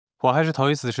我还是头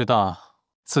一次知道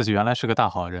自己原来是个大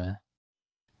好人。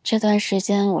这段时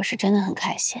间我是真的很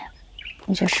开心，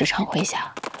我就时常回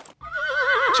家。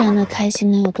这样的开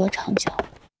心能有多长久？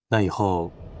那以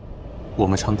后我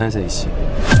们常待在一起。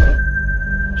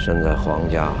身在皇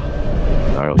家，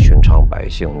哪有寻常百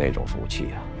姓那种福气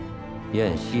啊？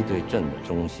燕西对朕的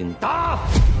忠心，打，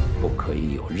不可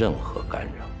以有任何干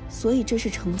扰。所以这是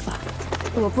惩罚。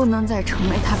我不能再成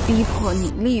为他逼迫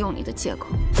你、利用你的借口。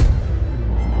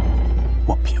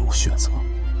我别无选择。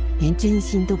连真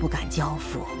心都不敢交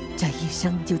付，这一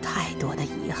生就太多的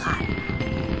遗憾。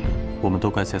我们都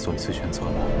该再做一次选择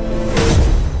了。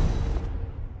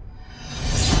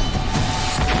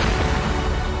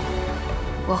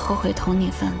我后悔同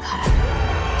你分开，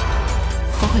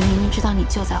后悔明明知道你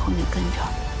就在后面跟着，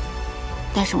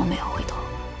但是我没有回头。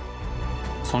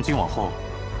从今往后，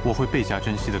我会倍加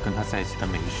珍惜的跟他在一起的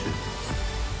每一时、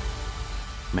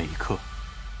每一刻。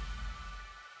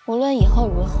无论以后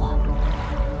如何，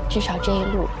至少这一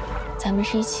路咱们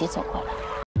是一起走过来。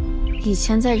以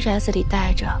前在宅子里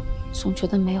待着，总觉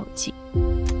得没有劲，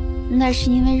那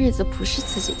是因为日子不是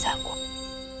自己在过。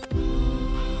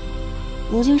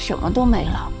如今什么都没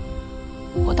了，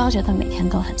我倒觉得每天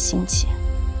都很新奇。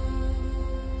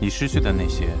你失去的那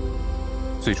些，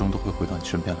最终都会回到你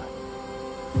身边来。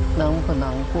能不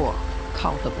能过，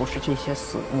靠的不是这些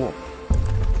死物，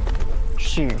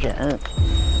是人。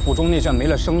府中内战没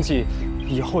了生机，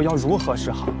以后要如何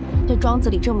是好？这庄子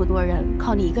里这么多人，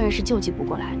靠你一个人是救济不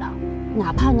过来的。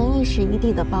哪怕能一时一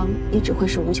地的帮，也只会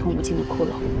是无穷无尽的窟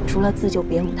窿，除了自救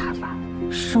别无他法。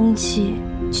生气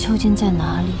究竟在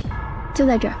哪里？就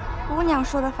在这儿。姑娘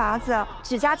说的法子，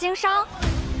举家经商。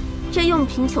这用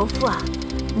贫求富啊，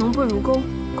农不如工，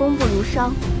工不如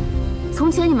商。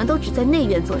从前你们都只在内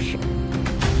院做事，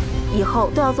以后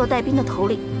都要做带兵的头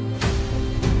领，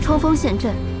冲锋陷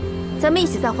阵。咱们一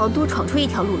起在皇都闯出一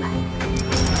条路来。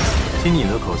听你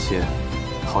的口气，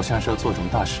好像是要做什么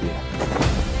大事业。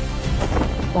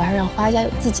我要让花家有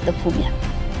自己的铺面，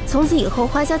从此以后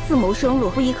花家自谋生路，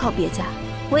不依靠别家。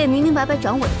我也明明白白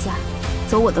长我的家，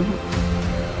走我的路。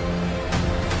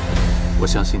我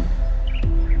相信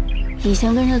你。以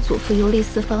前跟着祖父游历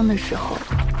四方的时候，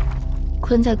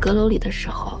困在阁楼里的时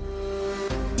候，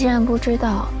竟然不知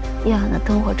道夜晚的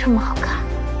灯火这么好看。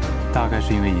大概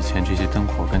是因为以前这些灯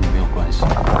火跟你没有关系，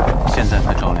现在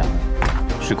才照亮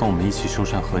的是跟我们一起修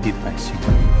缮河堤的百姓。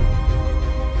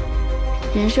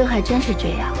人生还真是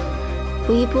这样，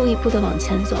不一步一步的往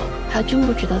前走，还真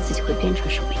不知道自己会变成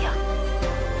什么样，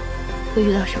会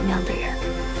遇到什么样的人。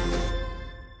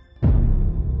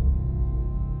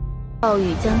暴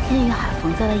雨将天与海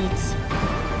缝在了一起，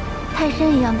泰山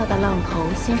一样大的浪头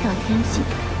先上天际，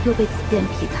又被紫电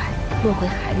劈开，落回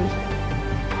海里。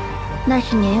那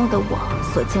是年幼的我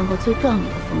所见过最壮丽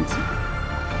的风景，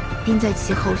并在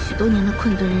其后许多年的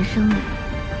困顿人生里，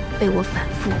被我反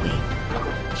复回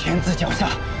忆。天子脚下，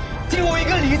仅我一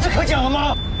个理字可讲了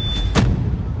吗？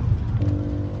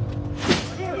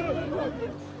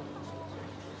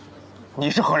你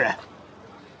是何人？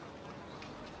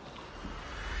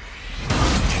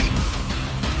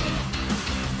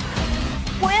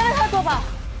我要为他做保。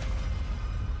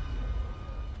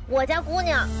我家姑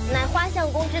娘乃花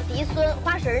相公之嫡孙，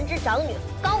花舍人之长女，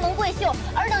高门贵秀，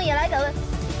尔等也来敢问。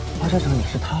花社长，你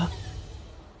是他？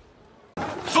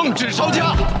奉旨抄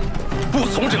家，不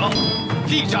从者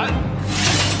一斩。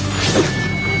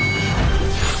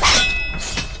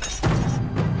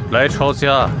来抄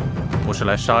家，不是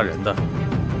来杀人的。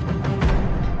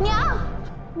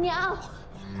娘，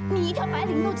你一条白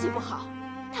绫都系不好，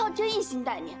他要真一心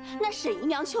待你，那沈姨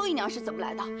娘、秋姨娘是怎么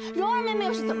来的？蓉儿妹妹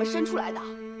又是怎么生出来的？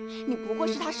你不过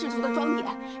是他仕途的装点，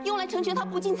用来成全他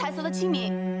不近财色的亲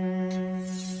民。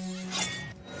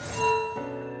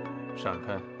闪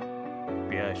开，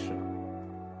别碍事。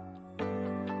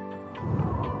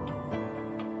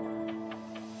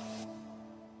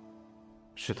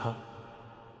是他。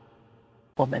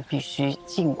我们必须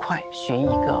尽快寻一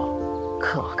个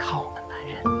可靠的男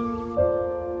人。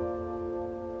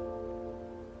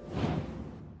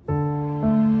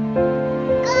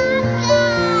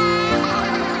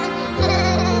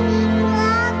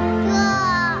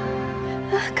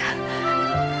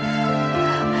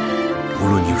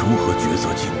无论你如何抉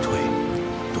择进退，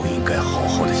都应该好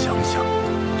好的想想，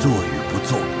做与不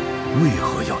做，为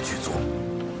何要去做。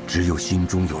只有心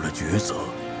中有了抉择，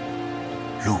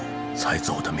路才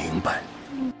走得明白。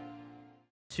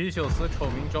七秀司臭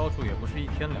名昭著也不是一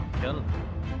天两天了，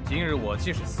今日我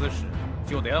既是司使，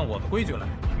就得按我的规矩来，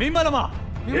明白了吗？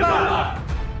明白了。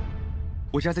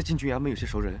我家在禁军衙门有些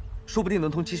熟人，说不定能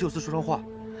同七秀司说上话。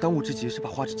当务之急是把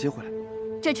花枝接回来。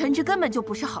这陈志根本就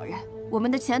不是好人，我们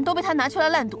的钱都被他拿出来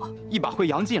烂赌，一把灰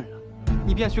扬尽了，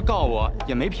你便去告我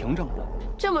也没凭证。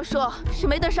这么说，是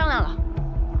没得商量了。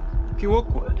给我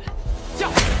滚！下！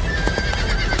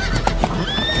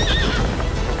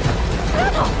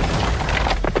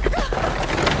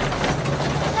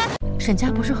沈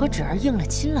家不是和芷儿应了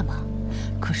亲了吗？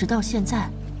可是到现在，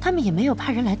他们也没有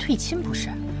派人来退亲，不是？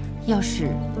要是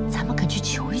咱们肯去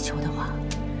求一求的话，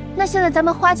那现在咱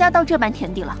们花家到这般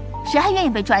田地了，谁还愿意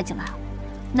被拽进来？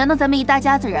难道咱们一大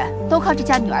家子人都靠这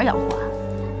家女儿养活啊？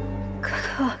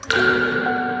可，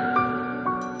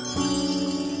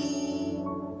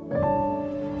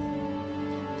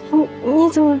你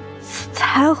怎么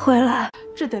才回来？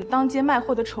这等当街卖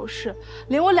货的丑事，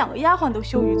连我2个丫鬟都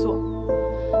羞于做。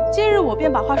今日我便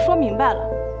把话说明白了，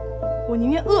我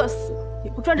宁愿饿死，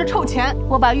也不赚这臭钱。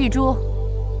我把玉珠，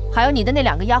还有你的那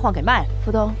2个丫鬟给卖了。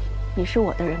福东，你是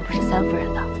我的人，不是三夫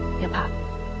人的，别怕。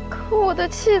可我的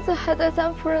妻子还在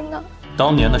三夫人那。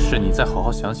当年的事，你再好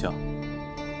好想想。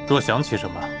若想起什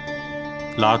么，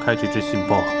拉开这只信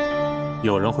报，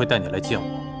有人会带你来见我。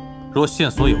若线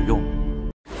索有用，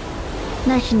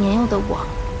那是年幼的我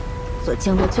所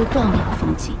见过最壮丽的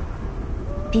风景，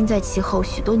并在其后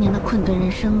许多年的困顿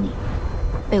人生里，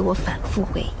被我反复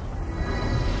回忆。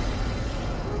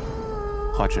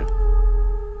花枝，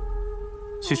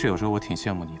其实有时候我挺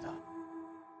羡慕你的。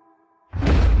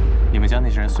你们家那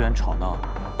些人虽然吵闹，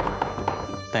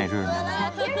但也热热闹闹，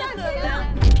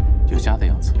有家的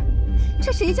样子。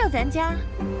这谁叫咱家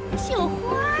姓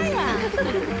花呀？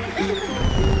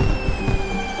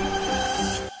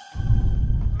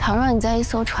倘若你在一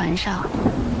艘船上，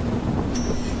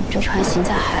这船行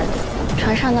在海里，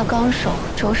船上的纲手、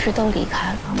周氏都离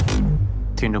开了，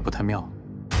听着不太妙。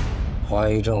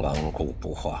怀着顽固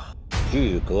不化，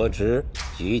据革职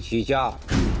及其家，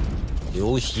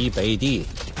流西北地，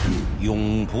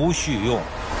永不续用。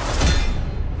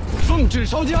奉旨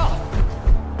烧家，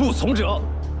不从者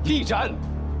立斩。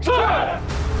是。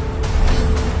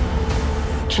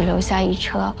只留下一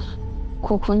车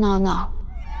哭哭闹闹、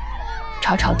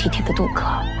吵吵啼啼的渡客。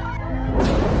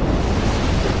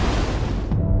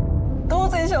都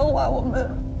在笑话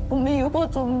我们以后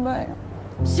怎么办呀？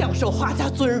享受花家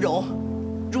尊荣，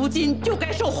如今就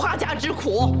该受花家之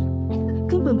苦。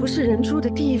根本不是人住的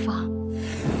地方，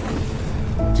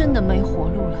真的没活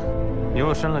路了。你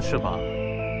若生了翅膀，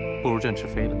不如振翅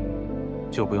飞了，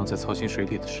就不用再操心水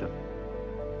里的事了。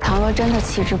倘若真的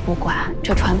弃之不管，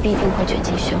这船必定会卷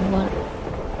进漩涡里。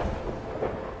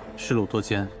世路多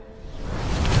艰，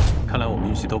看来我们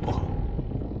运气都不好。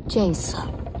这一次，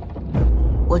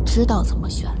我知道怎么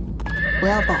选。我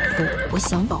要保护我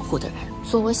想保护的人，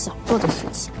做我想做的事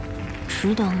情，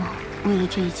值得吗？为了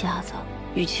这一家子，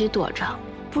与其躲着，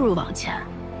不如往前。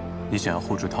你想要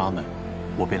护住他们，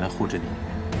我便来护着你。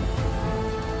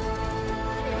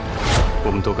我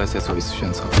们都该再做一次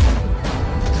选择。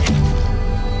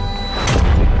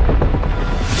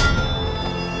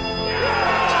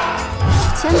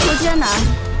前途艰难，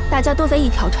大家都在一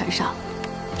条船上，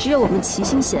只有我们齐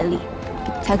心协力，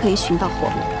才可以寻到活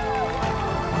路。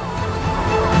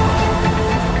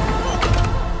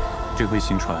这回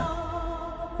行船，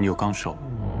你有纲手，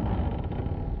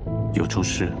有周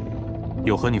师，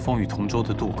有和你风雨同舟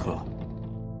的渡客，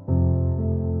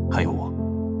还有我。